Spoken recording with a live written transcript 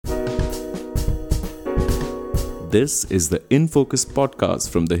This is the In Focus podcast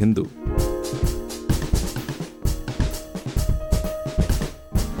from The Hindu.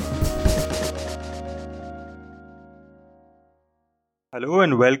 Hello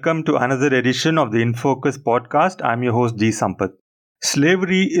and welcome to another edition of the In Focus podcast. I'm your host G. Sampath.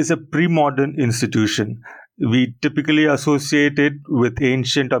 Slavery is a pre-modern institution. We typically associate it with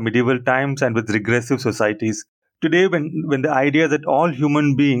ancient or medieval times and with regressive societies. Today, when the idea that all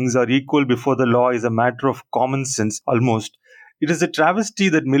human beings are equal before the law is a matter of common sense almost, it is a travesty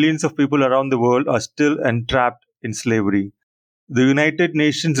that millions of people around the world are still entrapped in slavery. The United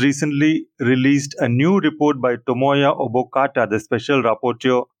Nations recently released a new report by Tomoya Obokata, the Special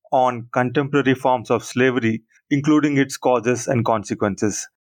Rapporteur on contemporary forms of slavery, including its causes and consequences.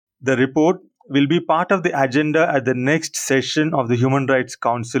 The report will be part of the agenda at the next session of the Human Rights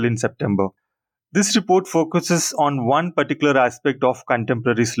Council in September. This report focuses on one particular aspect of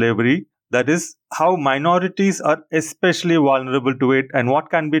contemporary slavery, that is, how minorities are especially vulnerable to it and what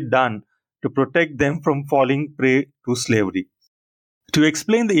can be done to protect them from falling prey to slavery. To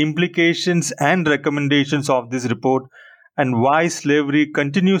explain the implications and recommendations of this report and why slavery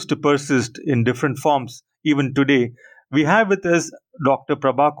continues to persist in different forms even today, we have with us Dr.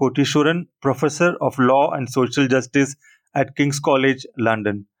 Prabha Kotiswaran, Professor of Law and Social Justice at King's College,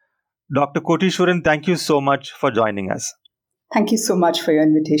 London. Dr. Kotiswaran, thank you so much for joining us. Thank you so much for your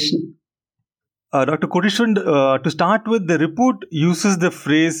invitation. Dr. Kotiswaran, to start with, the report uses the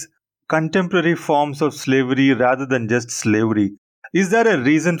phrase contemporary forms of slavery rather than just slavery. Is there a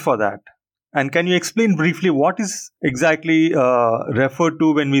reason for that? And can you explain briefly what is exactly referred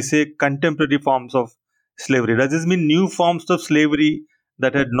to when we say contemporary forms of slavery? Does this mean new forms of slavery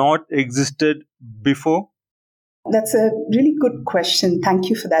that had not existed before? That's a really good question. Thank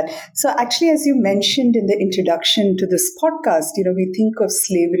you for that. So actually, as you mentioned in the introduction to this podcast, we think of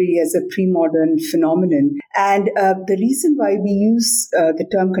slavery as a pre-modern phenomenon. And the reason why we use the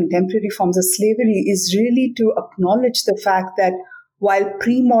term contemporary forms of slavery is really to acknowledge the fact that while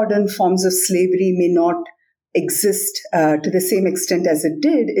pre-modern forms of slavery may not exist to the same extent as it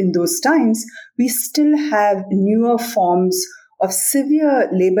did in those times, we still have newer forms of severe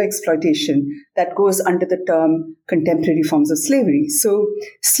labor exploitation that goes under the term contemporary forms of slavery. So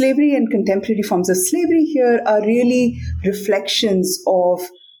slavery and contemporary forms of slavery here are really reflections of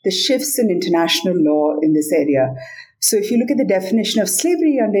the shifts in international law in this area. So if you look at the definition of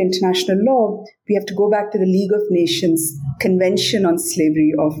slavery under international law, we have to go back to the League of Nations Convention on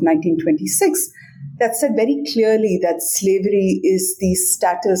Slavery of 1926 that said very clearly that slavery is the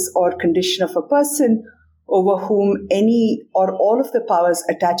status or condition of a person over whom any or all of the powers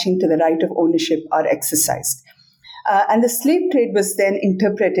attaching to the right of ownership are exercised. And the slave trade was then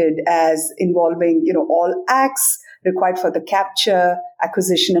interpreted as involving, all acts required for the capture,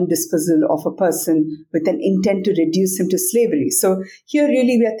 acquisition, and disposal of a person with an intent to reduce him to slavery. So here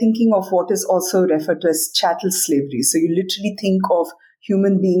really we are thinking of what is also referred to as chattel slavery. So you literally think of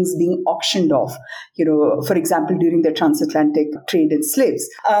human beings being auctioned off, for example, during the transatlantic trade in slaves.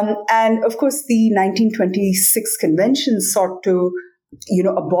 And of course, the 1926 convention sought to,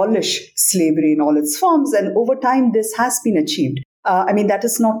 abolish slavery in all its forms. And over time, this has been achieved. That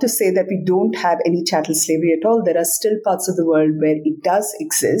is not to say that we don't have any chattel slavery at all. There are still parts of the world where it does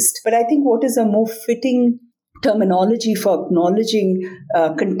exist. But I think what is a more fitting terminology for acknowledging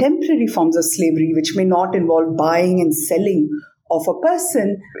contemporary forms of slavery, which may not involve buying and selling of a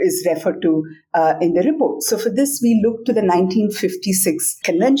person, is referred to in the report. So for this, we look to the 1956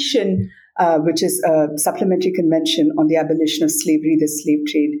 convention, which is a supplementary convention on the abolition of slavery, the slave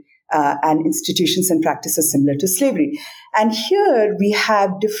trade, and institutions and practices similar to slavery. And here we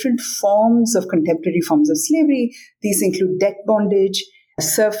have different forms of contemporary forms of slavery. These include debt bondage,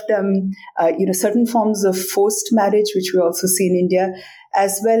 serfdom, certain forms of forced marriage, which we also see in India,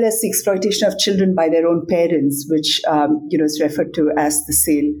 as well as the exploitation of children by their own parents, which is referred to as the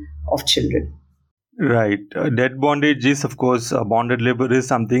sale of children. Right. Debt bondage is, of course, bonded labor is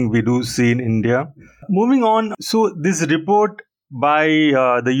something we do see in India. Moving on, so this report by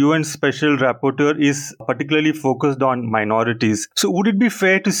the UN Special Rapporteur is particularly focused on minorities. So would it be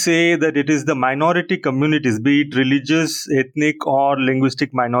fair to say that it is the minority communities, be it religious, ethnic or linguistic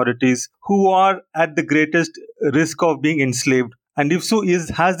minorities, who are at the greatest risk of being enslaved? And if so,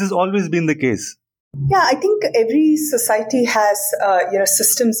 has this always been the case? Yeah, I think every society has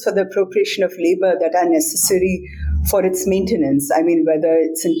systems for the appropriation of labor that are necessary for its maintenance. Whether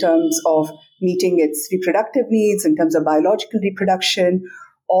it's in terms of meeting its reproductive needs, in terms of biological reproduction,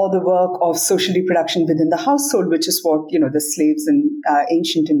 or the work of social reproduction within the household, which is what, the slaves in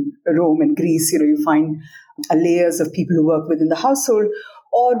ancient in Rome and Greece, you find layers of people who work within the household,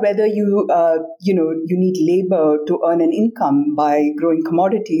 or whether you need labor to earn an income by growing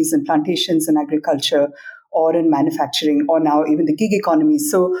commodities and plantations in agriculture or in manufacturing, or now even the gig economy.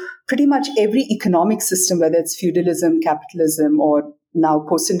 So pretty much every economic system, whether it's feudalism, capitalism, or now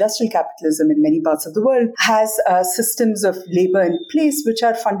post-industrial capitalism in many parts of the world, has systems of labor in place which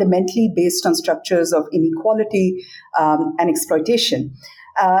are fundamentally based on structures of inequality and exploitation.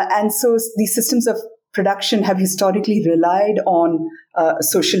 And so these systems of production have historically relied on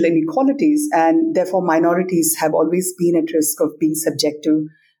social inequalities, and therefore minorities have always been at risk of being subject to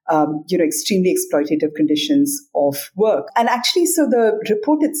extremely exploitative conditions of work. And actually, so the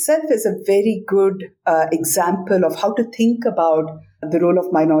report itself is a very good example of how to think about the role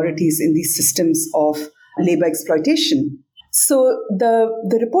of minorities in these systems of labor exploitation. So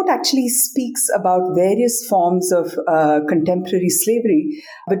the report actually speaks about various forms of contemporary slavery,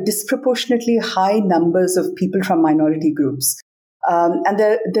 but disproportionately high numbers of people from minority groups. And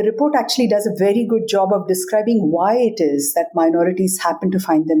the report actually does a very good job of describing why it is that minorities happen to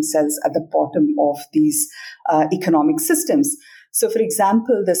find themselves at the bottom of these economic systems. So, for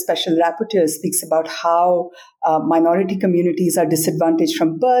example, the Special Rapporteur speaks about how minority communities are disadvantaged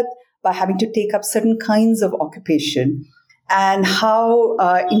from birth by having to take up certain kinds of occupation, and how,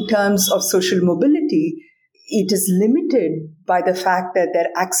 in terms of social mobility, it is limited by the fact that their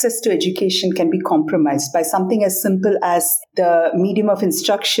access to education can be compromised by something as simple as the medium of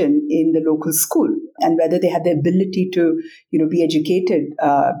instruction in the local school, and whether they have the ability to, be educated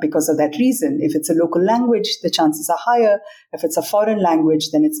because of that reason. If it's a local language, the chances are higher. If it's a foreign language,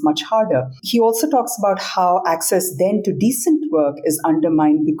 then it's much harder. He also talks about how access then to decent work is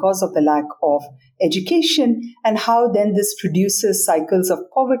undermined because of the lack of education, and how then this produces cycles of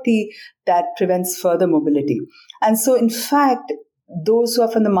poverty that prevents further mobility. And so, in fact, those who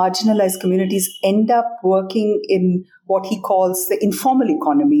are from the marginalized communities end up working in what he calls the informal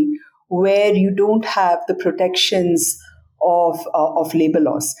economy, where you don't have the protections of labor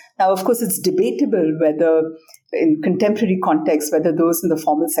laws. Now, of course, it's debatable whether, in contemporary context, whether those in the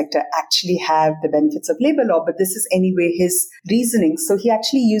formal sector actually have the benefits of labor law, but this is anyway his reasoning. So he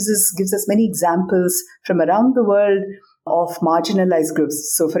actually gives us many examples from around the world of marginalized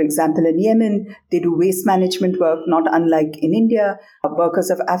groups. So, for example, in Yemen, they do waste management work, not unlike in India. Workers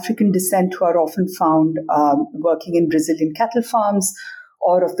of African descent who are often found working in Brazilian cattle farms,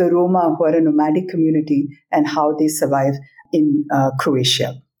 or of the Roma who are a nomadic community and how they survive in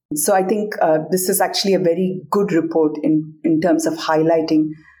Croatia. So I think this is actually a very good report in terms of highlighting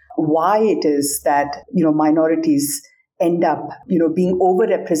why it is that, minorities end up, being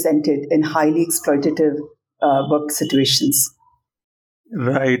overrepresented in highly exploitative work situations.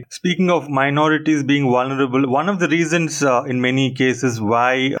 Right. Speaking of minorities being vulnerable, one of the reasons in many cases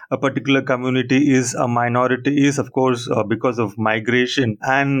why a particular community is a minority is, of course, because of migration.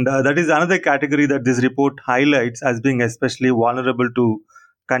 And that is another category that this report highlights as being especially vulnerable to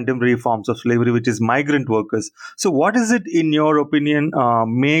contemporary forms of slavery, which is migrant workers. So what is it, in your opinion,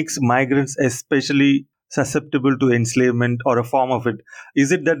 makes migrants especially susceptible to enslavement or a form of it?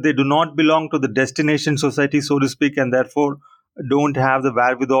 Is it that they do not belong to the destination society, so to speak, and therefore don't have the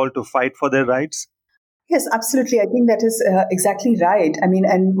wherewithal to fight for their rights? Yes, absolutely. I think that is exactly right. I mean,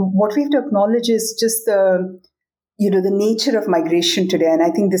 and what we have to acknowledge is just the nature of migration today. And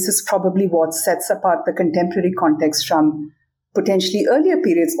I think this is probably what sets apart the contemporary context from potentially earlier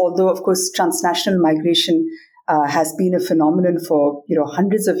periods, although, of course, transnational migration has been a phenomenon for,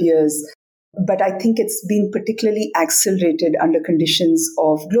 hundreds of years. But I think it's been particularly accelerated under conditions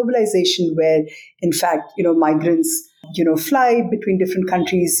of globalization where, in fact, migrants, fly between different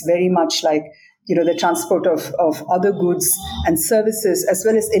countries very much like, the transport of other goods and services as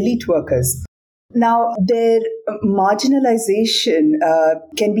well as elite workers. Now, their marginalization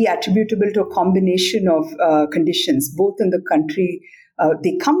can be attributable to a combination of conditions, both in the country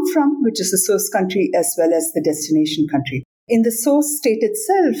they come from, which is the source country, as well as the destination country. In the source state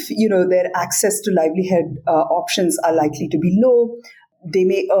itself, their access to livelihood options are likely to be low. They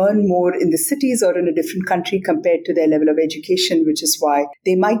may earn more in the cities or in a different country compared to their level of education, which is why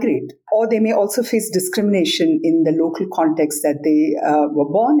they migrate. Or they may also face discrimination in the local context that they were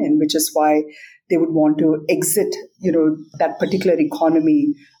born in, which is why they would want to exit, that particular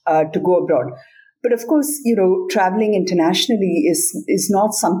economy to go abroad. But of course, traveling internationally is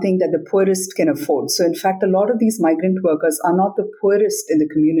not something that the poorest can afford. So in fact, a lot of these migrant workers are not the poorest in the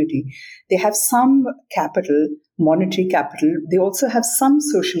community. They have some capital, monetary capital. They also have some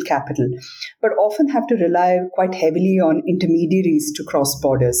social capital, but often have to rely quite heavily on intermediaries to cross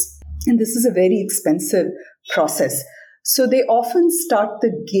borders. And this is a very expensive process. So they often start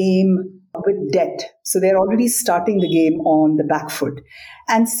the game with debt. So they're already starting the game on the back foot.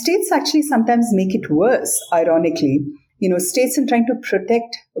 And states actually sometimes make it worse, ironically. States in trying to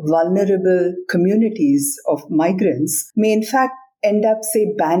protect vulnerable communities of migrants may in fact end up,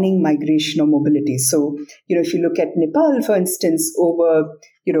 say, banning migration or mobility. So, if you look at Nepal, for instance, over,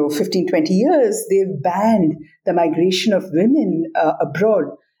 15, 20 years, they've banned the migration of women abroad.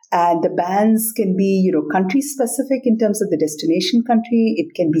 And the bans can be, country specific in terms of the destination country.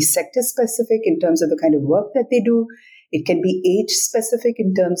 It can be sector specific in terms of the kind of work that they do. It can be age specific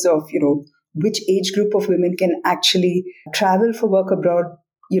in terms of, which age group of women can actually travel for work abroad,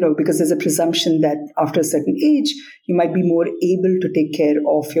 because there's a presumption that after a certain age, you might be more able to take care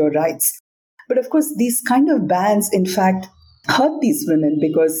of your rights. But of course, these kind of bans, in fact, hurt these women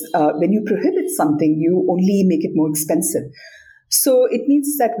because when you prohibit something, you only make it more expensive. So it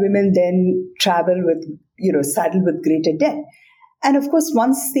means that women then travel with, saddled with greater debt. And of course,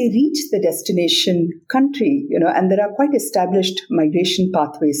 once they reach the destination country, and there are quite established migration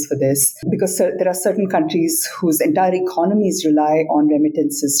pathways for this, because there are certain countries whose entire economies rely on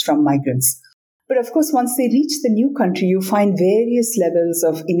remittances from migrants. But of course, once they reach the new country, you find various levels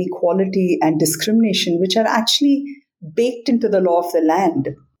of inequality and discrimination, which are actually baked into the law of the land.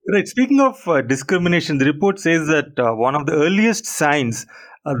 Right. Speaking of discrimination, the report says that one of the earliest signs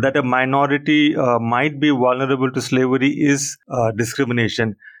that a minority might be vulnerable to slavery is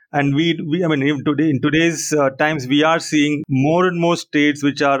discrimination. And in today's times, we are seeing more and more states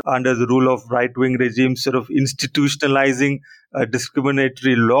which are under the rule of right-wing regimes sort of institutionalizing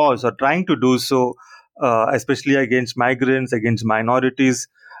discriminatory laws or trying to do so, especially against migrants, against minorities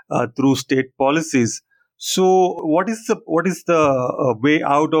through state policies. So, what is the way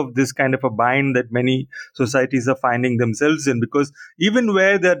out of this kind of a bind that many societies are finding themselves in? Because even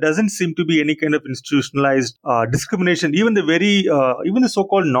where there doesn't seem to be any kind of institutionalized discrimination, even the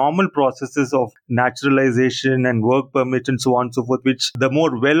so-called normal processes of naturalization and work permits and so on and so forth, which the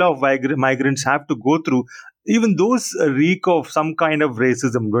more well-off migrants have to go through, even those reek of some kind of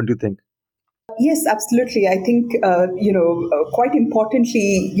racism, don't you think? Yes, absolutely. I think, quite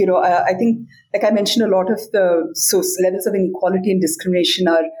importantly, I think, like I mentioned, a lot of the levels of inequality and discrimination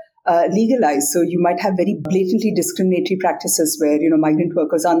are legalized. So you might have very blatantly discriminatory practices where, migrant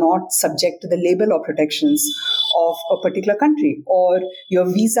workers are not subject to the labor law protections of a particular country, or your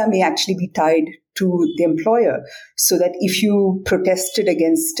visa may actually be tied to the employer, so that if you protested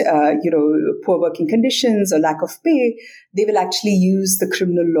against, poor working conditions or lack of pay, they will actually use the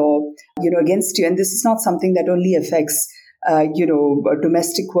criminal law, against you. And this is not something that only affects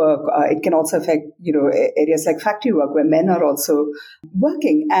domestic work. It can also affect, areas like factory work where men are also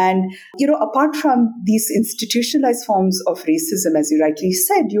working. And, apart from these institutionalized forms of racism, as you rightly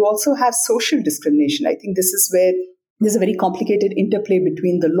said, you also have social discrimination. I think this is where there's a very complicated interplay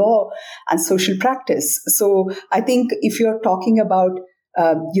between the law and social practice. So I think if you're talking about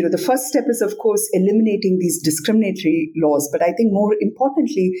the first step is, of course, eliminating these discriminatory laws. But I think more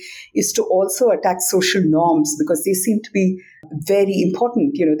importantly is to also attack social norms, because they seem to be very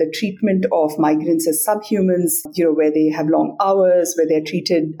important. The treatment of migrants as subhumans, where they have long hours, where they're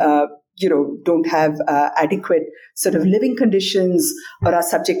treated, don't have adequate sort of living conditions, or are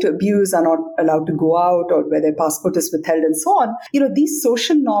subject to abuse, are not allowed to go out, or where their passport is withheld and so on. These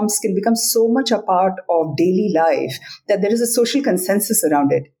social norms can become so much a part of daily life that there is a social consensus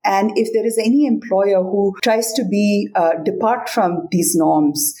around it. And if there is any employer who tries to be depart from these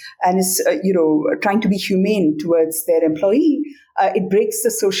norms and is, trying to be humane towards their employee, it breaks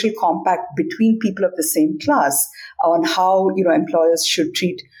the social compact between people of the same class on how, employers should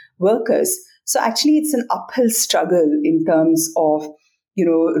treat workers. So actually, it's an uphill struggle in terms of,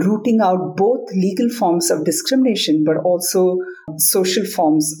 rooting out both legal forms of discrimination, but also social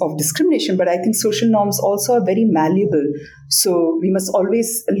forms of discrimination. But I think social norms also are very malleable. So we must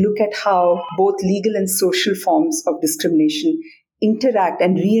always look at how both legal and social forms of discrimination interact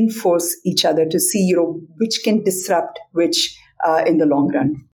and reinforce each other to see, which can disrupt which in the long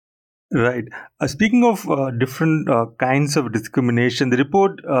run. Right. Speaking of different kinds of discrimination, the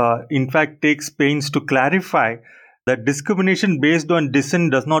report, in fact, takes pains to clarify that discrimination based on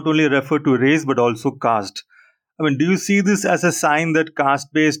descent does not only refer to race but also caste. Do you see this as a sign that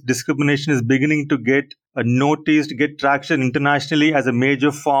caste-based discrimination is beginning to get noticed, get traction internationally as a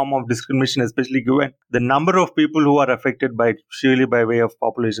major form of discrimination, especially given the number of people who are affected by it, surely by way of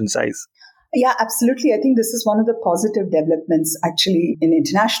population size? Yeah, absolutely. I think this is one of the positive developments actually in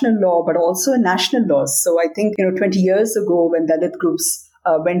international law, but also in national laws. So I think, 20 years ago when Dalit groups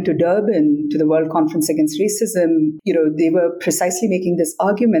went to Durban to the World Conference Against Racism, they were precisely making this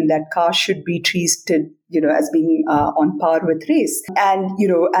argument that caste should be treated as being on par with race. And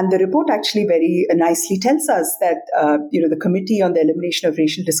the report actually very nicely tells us that, the Committee on the Elimination of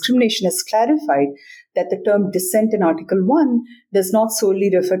Racial Discrimination has clarified that the term dissent in Article 1 does not solely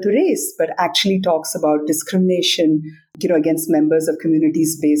refer to race, but actually talks about discrimination, against members of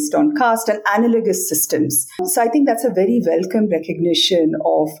communities based on caste and analogous systems. So I think that's a very welcome recognition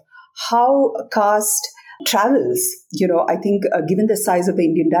of how caste travels. I think given the size of the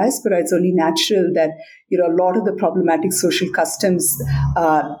Indian diaspora, it's only natural that, a lot of the problematic social customs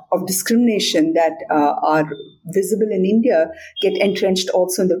of discrimination that are visible in India get entrenched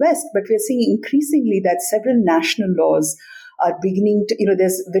also in the West. But we're seeing increasingly that several national laws are beginning to,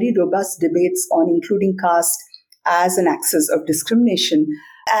 there's very robust debates on including caste as an axis of discrimination.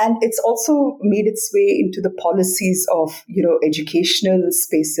 And it's also made its way into the policies of, educational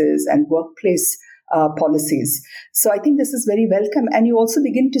spaces and workplace policies. So I think this is very welcome. And you also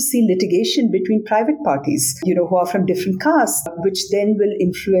begin to see litigation between private parties, who are from different castes, which then will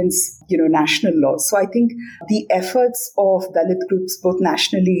influence, national law. So I think the efforts of Dalit groups, both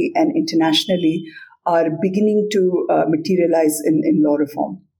nationally and internationally, are beginning to materialize in law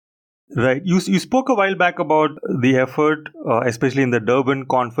reform. Right. You spoke a while back about the effort, especially in the Durban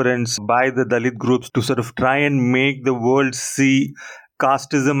conference, by the Dalit groups to sort of try and make the world see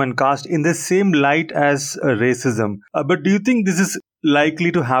casteism and caste in the same light as racism. But do you think this is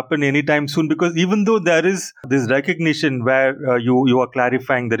likely to happen anytime soon? Because even though there is this recognition where you are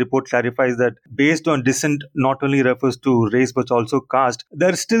clarifying, the report clarifies that based on dissent not only refers to race but also caste,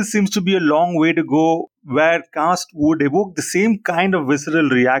 there still seems to be a long way to go where caste would evoke the same kind of visceral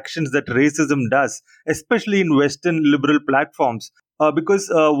reactions that racism does, especially in Western liberal platforms. Because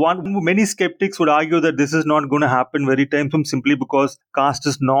many skeptics would argue that this is not going to happen very time soon simply because caste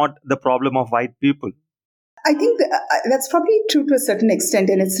is not the problem of white people. I think that's probably true to a certain extent,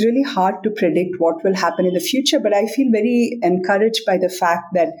 and it's really hard to predict what will happen in the future. But I feel very encouraged by the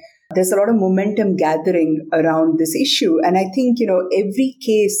fact that there's a lot of momentum gathering around this issue. And I think, every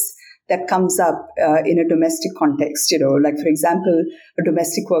case that comes up in a domestic context, like, for example, a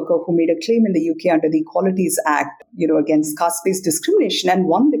domestic worker who made a claim in the UK under the Equalities Act, against caste-based discrimination and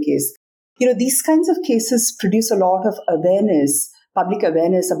won the case. These kinds of cases produce a lot of awareness, public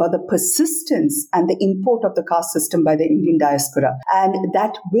awareness about the persistence and the import of the caste system by the Indian diaspora. And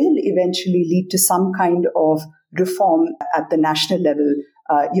that will eventually lead to some kind of reform at the national level,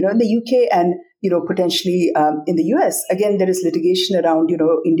 in the UK and, potentially in the US. Again, there is litigation around,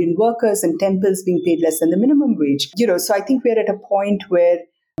 Indian workers and temples being paid less than the minimum wage. So I think we're at a point where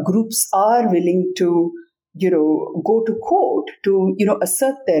groups are willing to go to court to,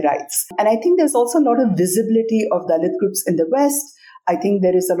 assert their rights. And I think there's also a lot of visibility of Dalit groups in the West. I think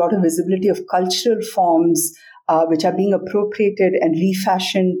there is a lot of visibility of cultural forms which are being appropriated and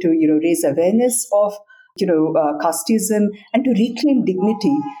refashioned to, raise awareness of, casteism and to reclaim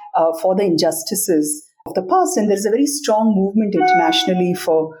dignity for the injustices of the past. And there's a very strong movement internationally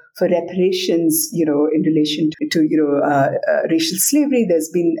for reparations, in relation to racial slavery. There's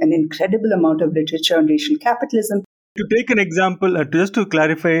been an incredible amount of literature on racial capitalism. To take an example, just to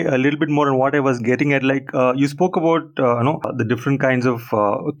clarify a little bit more on what I was getting at, like you spoke about, the different kinds of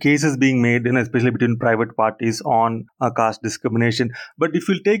cases being made, especially between private parties on caste discrimination. But if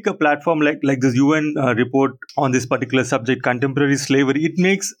you take a platform like this UN report on this particular subject, contemporary slavery, it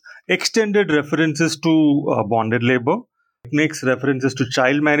makes extended references to bonded labor. It makes references to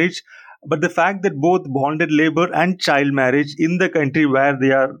child marriage. But the fact that both bonded labor and child marriage in the country where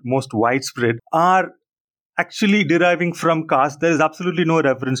they are most widespread are actually deriving from caste, there is absolutely no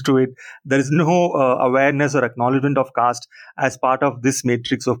reference to it. There is no awareness or acknowledgement of caste as part of this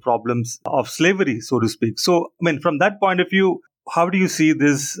matrix of problems of slavery, so to speak. So, from that point of view, how do you see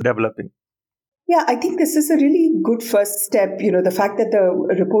this developing? Yeah, I think this is a really good first step. The fact that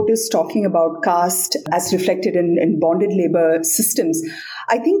the report is talking about caste as reflected in bonded labor systems.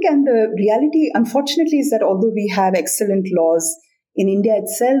 I think, and the reality, unfortunately, is that although we have excellent laws in India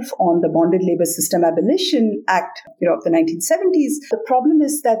itself on the Bonded Labor System Abolition Act, of the 1970s, the problem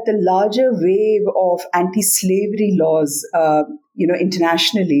is that the larger wave of anti-slavery laws,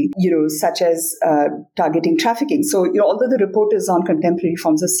 internationally, such as targeting trafficking. So, although the report is on contemporary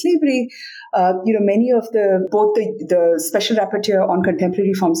forms of slavery, many of both the Special Rapporteur on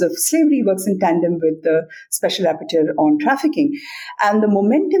contemporary forms of slavery works in tandem with the Special Rapporteur on trafficking. And the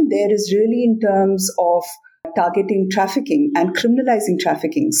momentum there is really in terms of targeting trafficking and criminalizing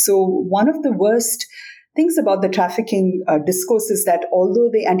trafficking. So one of the worst things about the trafficking discourse is that although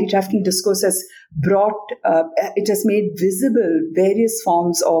the anti-trafficking discourse has it has made visible various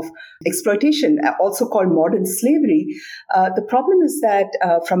forms of exploitation, also called modern slavery. The problem is that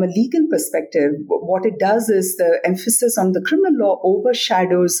from a legal perspective, what it does is the emphasis on the criminal law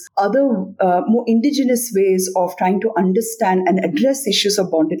overshadows other more indigenous ways of trying to understand and address issues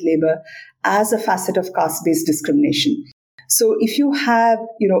of bonded labor as a facet of caste-based discrimination. So if you have,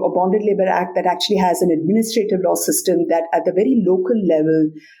 a Bonded Labor Act that actually has an administrative law system that at the very local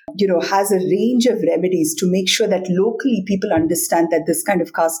level, has a range of remedies to make sure that locally people understand that this kind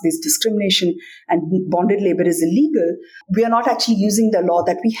of caste-based discrimination and bonded labor is illegal, we are not actually using the law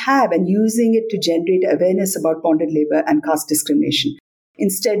that we have and using it to generate awareness about bonded labor and caste discrimination.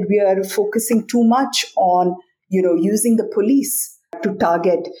 Instead, we are focusing too much on, using the police to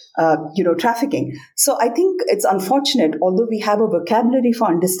target, trafficking. So I think it's unfortunate, although we have a vocabulary for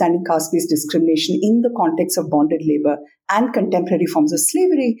understanding caste-based discrimination in the context of bonded labor and contemporary forms of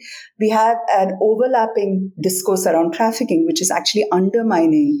slavery, we have an overlapping discourse around trafficking, which is actually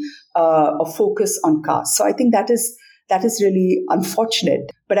undermining a focus on caste. So I think that is really unfortunate.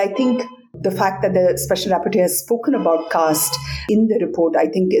 But I think the fact that the Special Rapporteur has spoken about caste in the report, I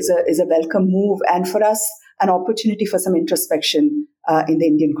think is a welcome move, and for us, an opportunity for some introspection in the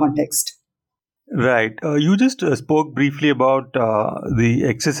Indian context. Right. You just spoke briefly about the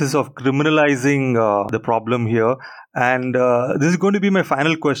excesses of criminalizing the problem here. And this is going to be my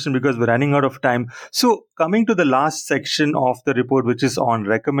final question because we're running out of time. So coming to the last section of the report, which is on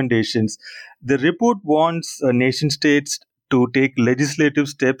recommendations, the report wants nation states to take legislative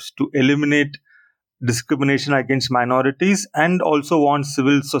steps to eliminate discrimination against minorities, and also wants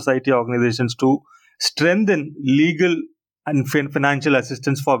civil society organizations to strengthen legal and financial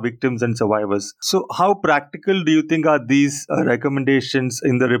assistance for victims and survivors. So how practical do you think are these recommendations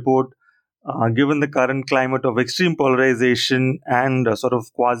in the report, given the current climate of extreme polarization and sort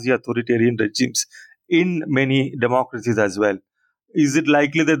of quasi-authoritarian regimes in many democracies as well? Is it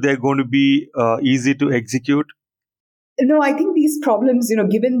likely that they're going to be easy to execute? No, I think these problems,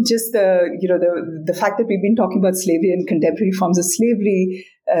 given just the fact that we've been talking about slavery and contemporary forms of slavery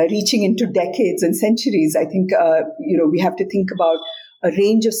reaching into decades and centuries, I think, we have to think about a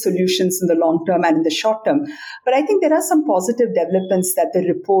range of solutions in the long term and in the short term. But I think there are some positive developments that the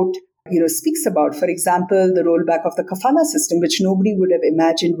report speaks about. For example, the rollback of the kafala system, which nobody would have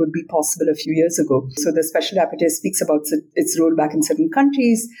imagined would be possible a few years ago. So the Special Rapporteur speaks about its rollback in certain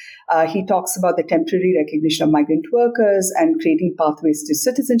countries. He talks about the temporary recognition of migrant workers and creating pathways to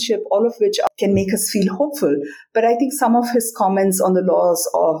citizenship, all of which can make us feel hopeful. But I think some of his comments on the laws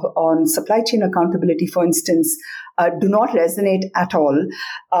on supply chain accountability, for instance, do not resonate at all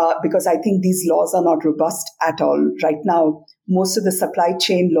because I think these laws are not robust at all. Right now, most of the supply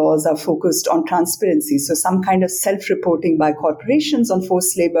chain laws are focused on transparency. So some kind of self-reporting by corporations on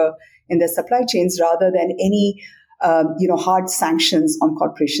forced labor in their supply chains rather than any hard sanctions on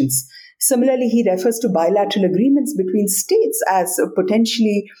corporations. Similarly, he refers to bilateral agreements between states as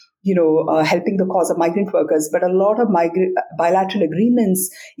potentially helping the cause of migrant workers. But a lot of bilateral agreements,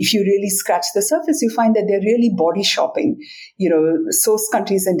 if you really scratch the surface, you find that they're really body shopping. Source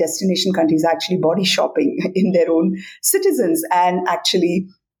countries and destination countries actually body shopping in their own citizens. And actually,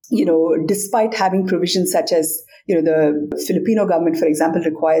 despite having provisions such as, the Filipino government, for example,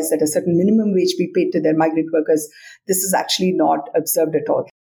 requires that a certain minimum wage be paid to their migrant workers, this is actually not observed at all.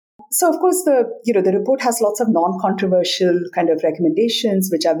 So, of course, the report has lots of non-controversial kind of recommendations,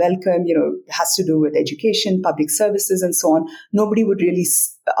 which are welcome. It has to do with education, public services, and so on. Nobody would really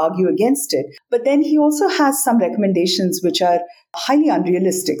argue against it. But then he also has some recommendations which are highly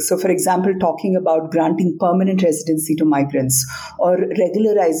unrealistic. So, for example, talking about granting permanent residency to migrants or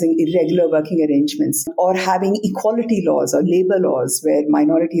regularizing irregular working arrangements or having equality laws or labor laws where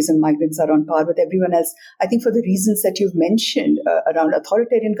minorities and migrants are on par with everyone else. I think for the reasons that you've mentioned around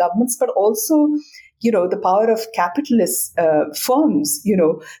authoritarian governments, but also the power of capitalist firms,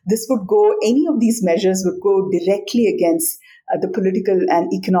 any of these measures would go directly against the political and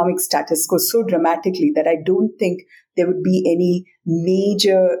economic status quo so dramatically that I don't think there would be any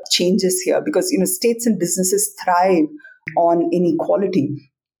major changes here because, states and businesses thrive on inequality.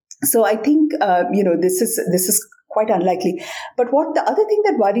 So I think, this is quite unlikely. But the other thing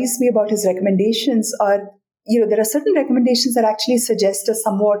that worries me about his recommendations are, there are certain recommendations that actually suggest a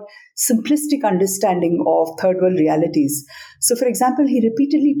somewhat simplistic understanding of third world realities. So, for example, he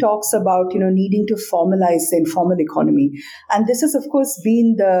repeatedly talks about, needing to formalize the informal economy. And this has, of course,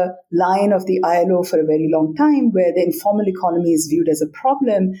 been the line of the ILO for a very long time, where the informal economy is viewed as a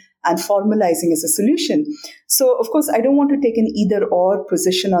problem and formalizing as a solution. So, of course, I don't want to take an either or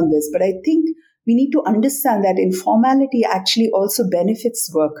position on this, but I think we need to understand that informality actually also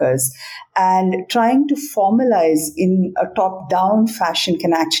benefits workers, and trying to formalize in a top-down fashion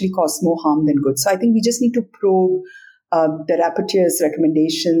can actually cause more harm than good. So I think we just need to probe the rapporteur's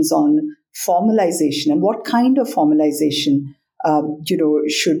recommendations on formalization and what kind of formalization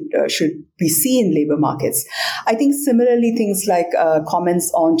should we see in labor markets. I think similarly things like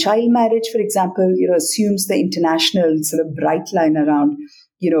comments on child marriage, for example, assumes the international sort of bright line around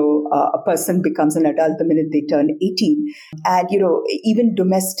a person becomes an adult the minute they turn 18. And, even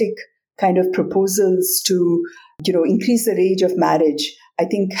domestic kind of proposals to, increase the age of marriage, I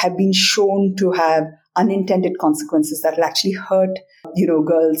think have been shown to have unintended consequences that will actually hurt,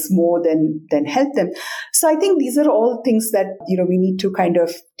 girls more than help them. So I think these are all things that, we need to kind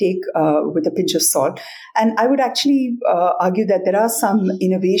of take with a pinch of salt. And I would actually argue that there are some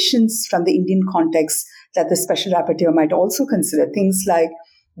innovations from the Indian context that the Special Rapporteur might also consider. Things like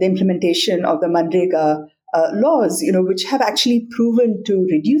the implementation of the Manrega laws, which have actually proven to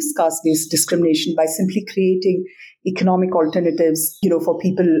reduce caste-based discrimination by simply creating economic alternatives, for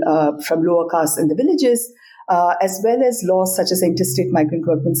people from lower caste in the villages, as well as laws such as the Interstate Migrant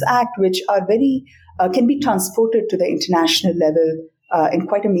Workmen's Act, which are very can be transported to the international level in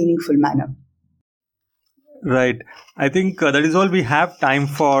quite a meaningful manner. Right. I think that is all we have time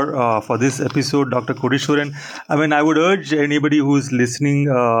for this episode, Dr. Kotiswaran. I mean, I would urge anybody who's listening,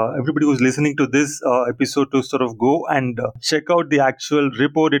 everybody who's listening to this episode to sort of go and check out the actual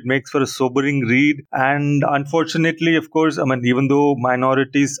report. It makes for a sobering read. And unfortunately, of course, I mean, even though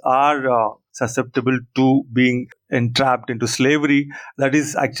minorities are susceptible to being entrapped into slavery, that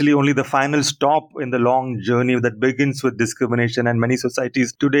is actually only the final stop in the long journey that begins with discrimination. And many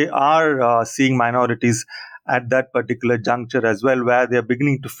societies today are seeing minorities at that particular juncture as well, where they are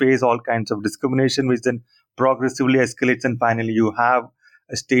beginning to face all kinds of discrimination, which then progressively escalates, and finally you have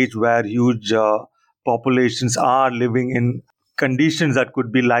a stage where huge populations are living in conditions that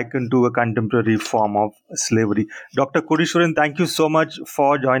could be likened to a contemporary form of slavery. Dr. Kotiswaran, thank you so much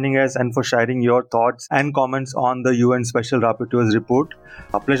for joining us and for sharing your thoughts and comments on the UN Special Rapporteur's report.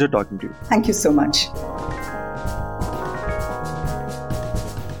 A pleasure talking to you. Thank you so much.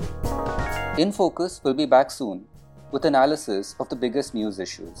 In Focus will be back soon with analysis of the biggest news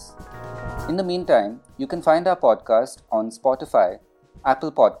issues. In the meantime, you can find our podcast on Spotify,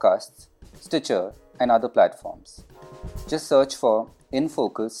 Apple Podcasts, Stitcher, and other platforms. Just search for In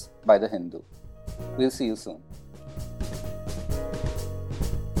Focus by The Hindu. We'll see you soon.